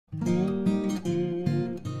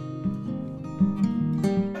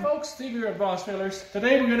folks, Steve here at Boss Trailers.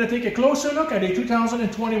 Today we're going to take a closer look at a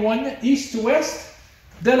 2021 East to West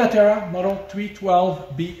Della Terra Model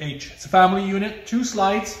 312BH. It's a family unit, 2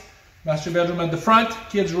 slides, master bedroom at the front,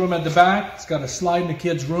 kids room at the back. It's got a slide in the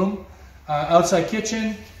kids room, outside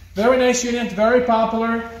kitchen. Very nice unit, very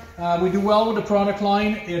popular. We do well with the product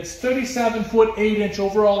line. It's 37 foot 8 inch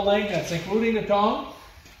overall length, that's including the tongue.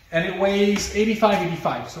 And it weighs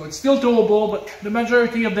 85. So it's still towable, but the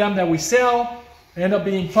majority of them that we sell end up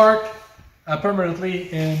being parked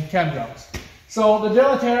permanently in campgrounds. So the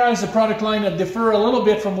Della Terra is a product line that differ a little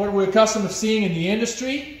bit from what we're accustomed to seeing in the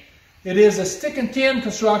industry. It is a stick and tin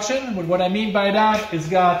construction, but what I mean by that is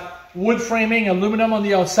got wood framing, aluminum on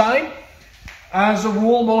the outside. As a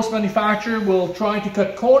rule, most manufacturers will try to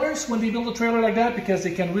cut corners when they build a trailer like that because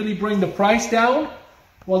they can really bring the price down.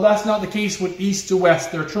 Well, that's not the case with East to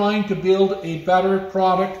West. They're trying to build a better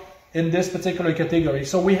product in this particular category.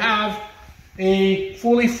 So we have a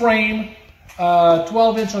fully framed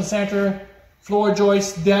 12-inch on center floor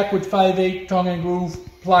joist deck with 5/8 tongue and groove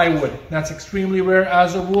plywood. That's extremely rare.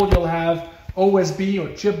 As a rule, you'll have OSB or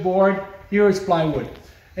chipboard. Here it's plywood.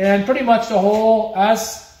 And pretty much the whole,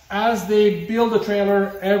 as they build a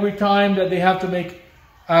trailer, every time that they have to make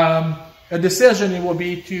a decision, it will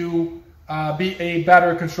be to be a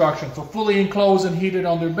better construction. So fully enclosed and heated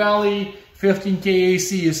underbelly, 15K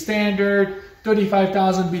AC is standard,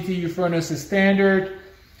 35,000 BTU furnace is standard.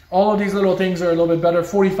 All of these little things are a little bit better.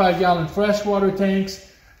 45-gallon freshwater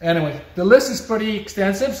tanks. Anyway, the list is pretty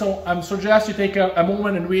extensive, so I suggest you take a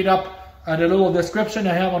moment and read up the little description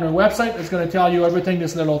I have on our website. It's going to tell you everything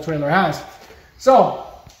this little trailer has. So,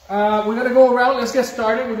 we're going to go around. Let's get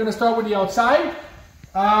started. We're going to start with the outside.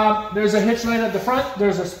 There's a hitch line at the front.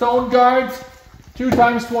 There's a stone guard, 2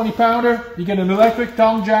 times 20 pounder. You get an electric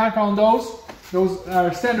tongue jack on those. Those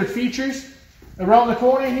are standard features. Around the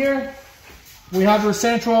corner here, we have our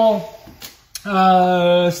central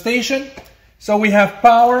station. So we have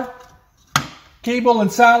power, cable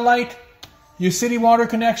and satellite, your city water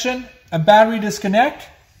connection, a battery disconnect,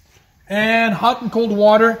 and hot and cold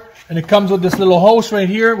water. And it comes with this little hose right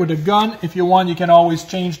here with a gun. If you want, you can always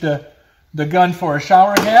change the gun for a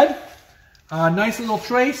shower head. Nice little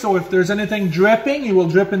tray, so if there's anything dripping, it will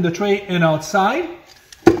drip in the tray and outside.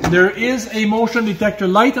 There is a motion detector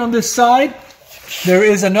light on this side. There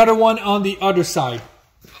is another one on the other side.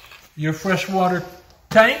 Your freshwater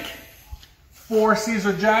tank, 4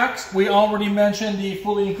 Caesar jacks. We already mentioned the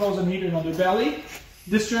fully enclosed and heated underbelly.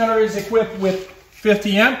 This trailer is equipped with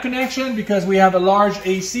 50 amp connection because we have a large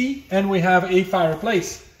AC and we have a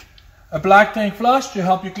fireplace. A black tank flush to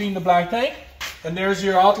help you clean the black tank. And there's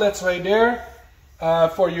your outlets right there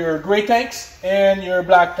for your gray tanks and your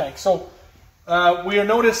black tank. So we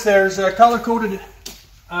notice there's a color-coded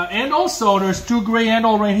handle. So there's 2 gray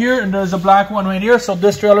handles right here and there's a black one right here. So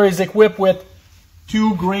this trailer is equipped with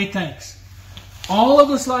 2 gray tanks. All of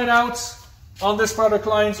the slide outs on this product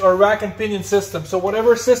lines are rack and pinion system. So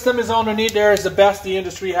whatever system is underneath there is the best the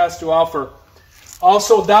industry has to offer.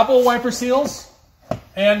 Also double wiper seals.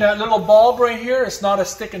 And that little bulb right here, it's not a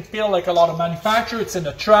stick and peel like a lot of manufacturers. It's in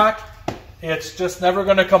the track. It's just never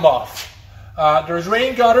going to come off. There's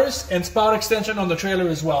rain gutters and spout extension on the trailer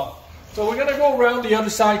as well. So we're going to go around the other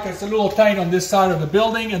side because it's a little tight on this side of the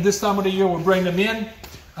building. And this time of the year, we'll bring them in,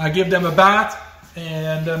 give them a bath,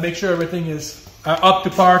 and make sure everything is up to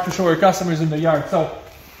par to show our customers in the yard. So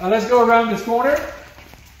let's go around this corner.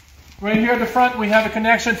 Right here at the front, we have a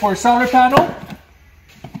connection for a solar panel.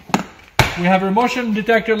 We have a motion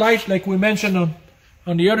detector light like we mentioned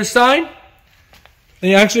on the other side.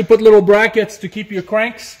 They actually put little brackets to keep your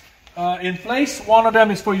cranks in place. One of them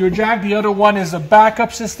is for your jack. The other one is a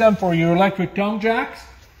backup system for your electric tongue jacks.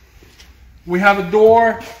 We have a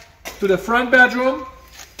door to the front bedroom.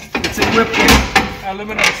 It's equipped with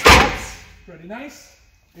aluminum studs. Pretty nice.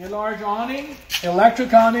 A large awning,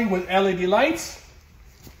 electric awning with LED lights.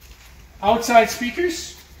 Outside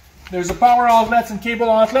speakers. There's a power outlets and cable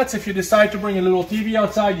outlets. If you decide to bring a little TV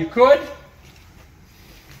outside, you could.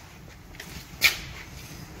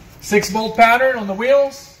 6-bolt pattern on the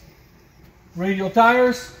wheels. Radial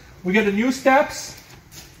tires. We get the new steps.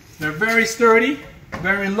 They're very sturdy,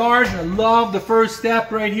 very large. I love the first step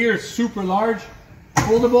right here. It's super large.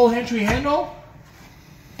 Foldable entry handle.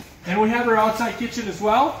 And we have our outside kitchen as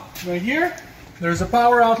well. Right here. There's a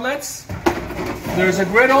power outlets. There's a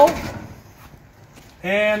griddle.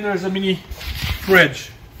 And there's a mini fridge.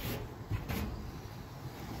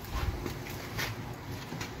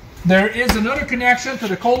 There is another connection to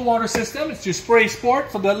the cold water system. It's your spray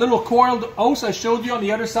sport. So that little coiled hose I showed you on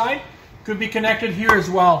the other side could be connected here as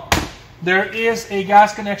well. There is a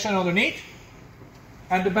gas connection underneath.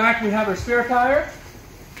 At the back we have our spare tire.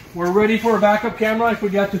 We're ready for a backup camera if we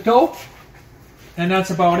get to tow. And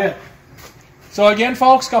that's about it. So again,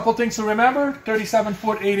 folks, couple things to remember. 37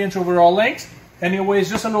 foot 8 inch overall length. And it weighs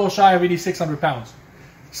just a little shy of 8,600 pounds.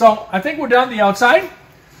 So I think we're done the outside.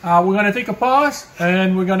 We're going to take a pause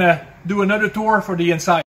and we're going to do another tour for the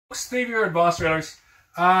inside. Steve here at Boss Trailers.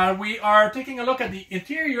 We are taking a look at the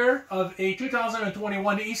interior of a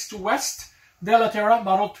 2021 East to West Della Terra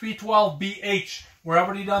model 312BH. We're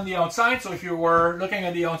already done the outside, so if you were looking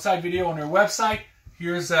at the outside video on our website,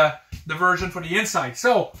 here's the version for the inside.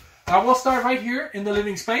 So we'll start right here in the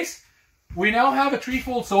living space. We now have a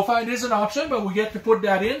 3-fold sofa. It is an option, but we get to put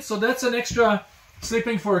that in, so that's an extra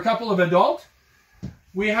sleeping for a couple of adults.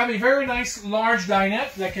 We have a very nice large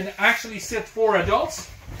dinette that can actually sit 4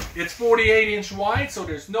 adults. It's 48-inch wide, so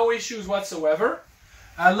there's no issues whatsoever.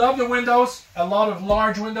 I love the windows, a lot of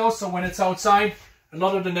large windows, so when it's outside, a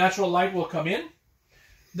lot of the natural light will come in.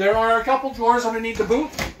 There are a couple drawers underneath the boot.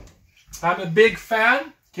 I'm a big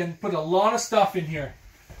fan. Can put a lot of stuff in here.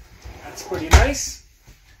 That's pretty nice.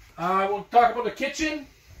 We'll talk about the kitchen.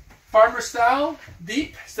 Farmer style,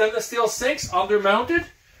 deep stainless steel sinks, undermounted.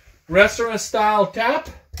 Restaurant style tap.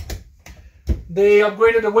 They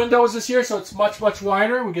upgraded the windows this year, so it's much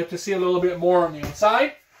wider. We get to see a little bit more on the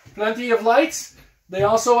outside. Plenty of lights. They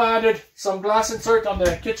also added some glass insert on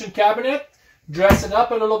the kitchen cabinet. Dress it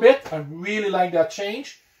up a little bit. I really like that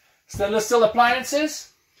change. Stainless steel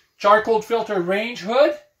appliances. Charcoal filter range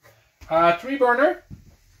hood. 3-burner.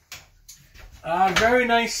 Very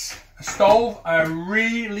nice stove. I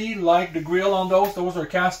really like the grill on those. Those are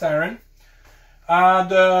cast iron.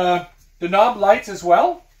 The knob lights as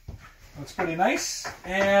well. That's pretty nice.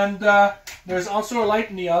 And there's also a light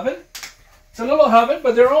in the oven. It's a little oven,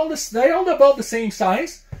 but they're all about the same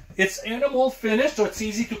size. It's enamel finished, so it's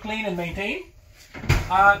easy to clean and maintain.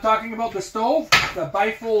 Talking about the stove, the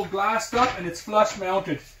bifold glass top, and it's flush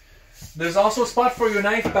mounted. There's also a spot for your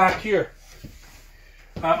knife back here.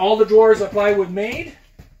 All the drawers are plywood made.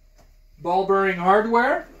 Ball bearing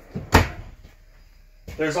hardware.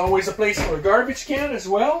 There's always a place for a garbage can as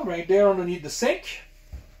well, right there underneath the sink.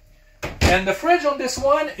 And the fridge on this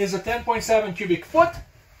one is a 10.7 cubic foot,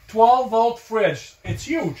 12-volt fridge. It's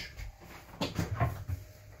huge.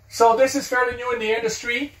 So this is fairly new in the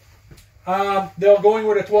industry. They're going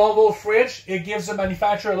with a 12-volt fridge. It gives the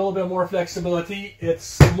manufacturer a little bit more flexibility.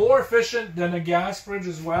 It's more efficient than a gas fridge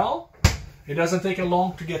as well. It doesn't take it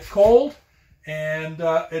long to get cold. And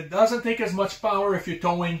it doesn't take as much power if you're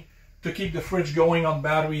towing to keep the fridge going on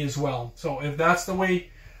battery as well. So if that's the way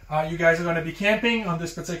you guys are going to be camping on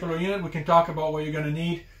this particular unit, we can talk about what you're going to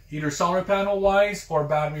need, either solar panel wise or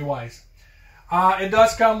battery wise. It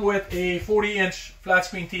does come with a 40-inch flat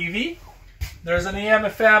screen TV. There's an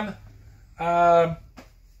AM/FM,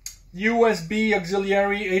 USB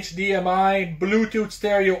auxiliary, HDMI, Bluetooth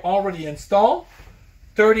stereo already installed.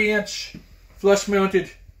 30-inch flush mounted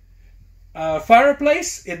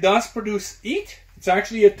fireplace. It does produce heat. It's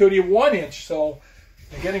actually a 31-inch, so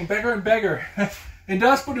they're getting bigger and bigger. It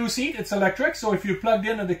does produce heat. It's electric, so if you're plugged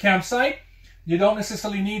in at the campsite, you don't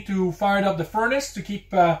necessarily need to fire up the furnace to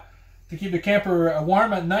keep the camper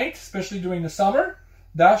warm at night, especially during the summer.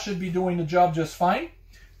 That should be doing the job just fine.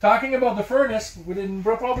 Talking about the furnace, we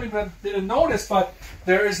probably didn't notice, but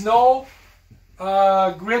there is no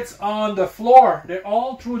grids on the floor. They're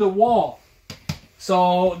all through the wall.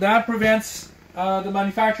 So that prevents the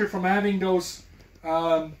manufacturer from having those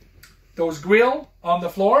grill on the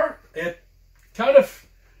floor. It kind of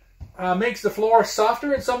makes the floor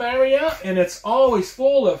softer in some area, and it's always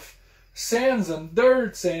full of sands and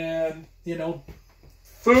dirts and, you know,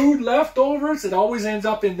 food leftovers. It always ends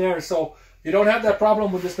up in there. So you don't have that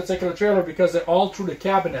problem with this particular trailer because they're all through the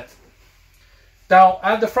cabinet. Now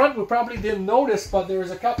at the front, we probably didn't notice, but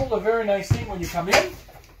there's a couple of very nice things when you come in.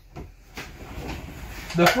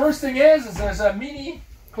 The first thing is there's a mini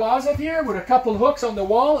closet here with a couple hooks on the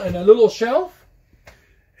wall and a little shelf.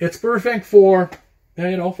 It's perfect for,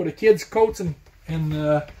 you know, for the kids' coats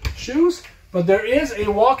and shoes. But there is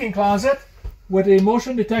a walk-in closet with a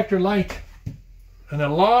motion detector light and a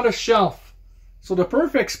lot of shelf. So the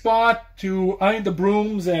perfect spot to hide the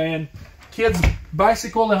brooms and kids'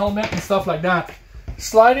 bicycle helmet and stuff like that.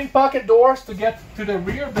 Sliding pocket doors to get to the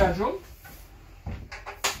rear bedroom.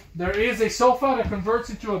 There is a sofa that converts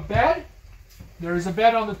into a bed. There is a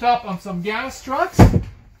bed on the top on some gas struts.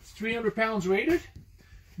 It's 300 pounds rated.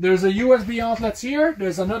 There's a USB outlets here.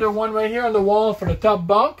 There's another one right here on the wall for the top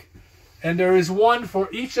bunk. And there is one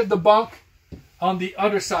for each of the bunk on the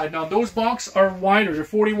other side. Now those bunks are wider. They're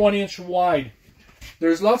 41-inch wide.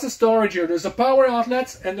 There's lots of storage here. There's a power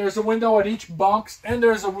outlets and there's a window at each bunk and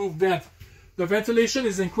there's a roof vent. The ventilation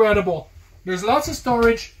is incredible. There's lots of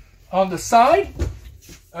storage on the side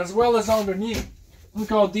as well as underneath. Look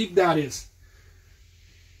how deep that is.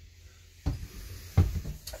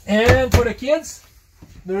 And for the kids,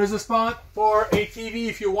 there is a spot for a TV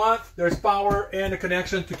if you want. There's power and a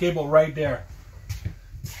connection to cable right there.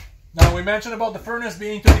 Now we mentioned about the furnace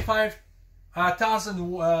being 35,000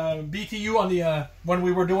 BTU on the when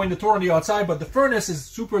we were doing the tour on the outside, but the furnace is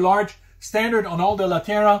super large, standard on all Della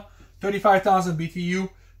Terra, 35,000 BTU.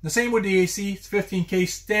 The same with the AC, it's 15K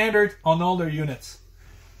standard on all their units.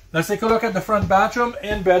 Let's take a look at the front bathroom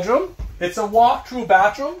and bedroom. It's a walk-through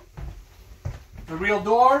bathroom. The real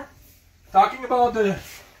door. Talking about the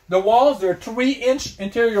walls, they're 3-inch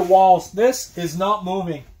interior walls. This is not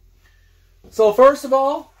moving. So first of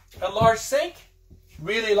all, a large sink.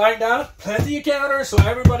 Really like that. Plenty of counters so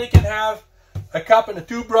everybody can have a cup and a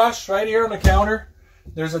toothbrush right here on the counter.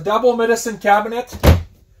 There's a double medicine cabinet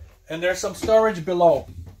and there's some storage below.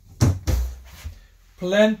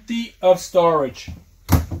 Plenty of storage.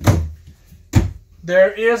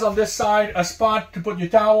 There is on this side a spot to put your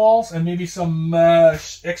towels and maybe some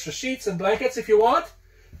extra sheets and blankets if you want.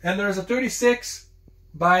 And there's a 36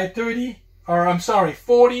 by 30, or I'm sorry,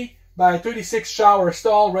 40 by 36 shower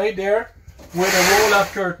stall right there with a roll-up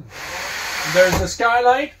curtain. There's a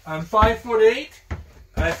skylight. I'm 5'8".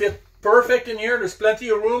 I fit perfect in here. There's plenty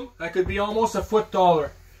of room. I could be almost a foot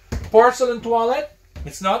taller. Porcelain toilet.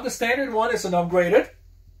 It's not the standard one, it's an upgraded.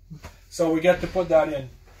 So we get to put that in.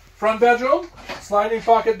 Front bedroom, sliding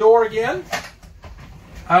pocket door again.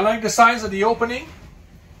 I like the size of the opening.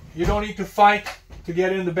 You don't need to fight to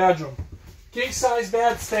get in the bedroom. King size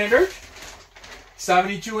bed standard,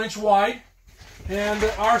 72-inch wide, and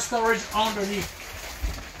our storage underneath.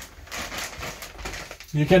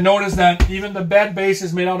 You can notice that even the bed base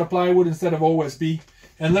is made out of plywood instead of OSB.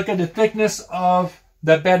 And look at the thickness of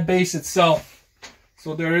the bed base itself.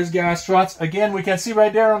 So there is gas struts. Again, we can see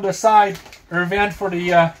right there on the side a vent for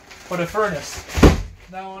the furnace.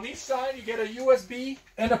 Now on each side you get a USB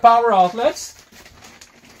and a power outlets.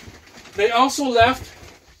 They also left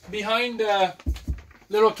behind the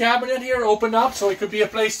little cabinet here open up so it could be a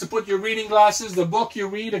place to put your reading glasses, the book you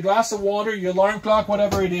read, a glass of water, your alarm clock,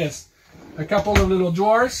 whatever it is. A couple of little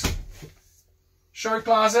drawers. Shirt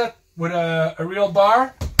closet with a real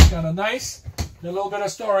bar, kind of nice. And a little bit of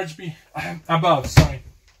storage above, sorry.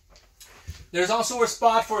 There's also a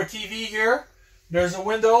spot for a TV here. There's a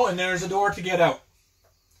window and there's a door to get out.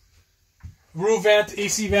 Roof vent,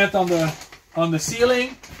 AC vent on the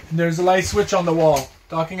ceiling. And there's a light switch on the wall.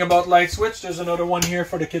 Talking about light switch, there's another one here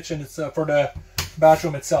for the kitchen, for the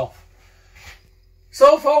bathroom itself.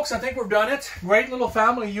 So folks, I think we've done it. Great little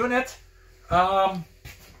family unit.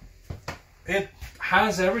 It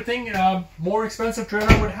has everything a more expensive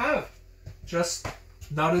trailer would have. Just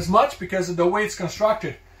not as much because of the way it's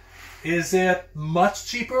constructed. Is it much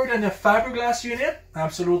cheaper than a fiberglass unit?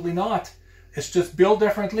 Absolutely not. It's just built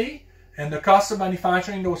differently, and the cost of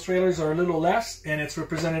manufacturing those trailers are a little less, and it's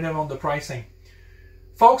representative on the pricing.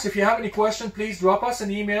 Folks, if you have any questions, please drop us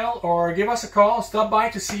an email or give us a call. Stop by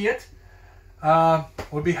to see it.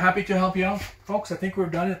 We'll be happy to help you out. Folks, I think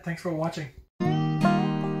we've done it. Thanks for watching.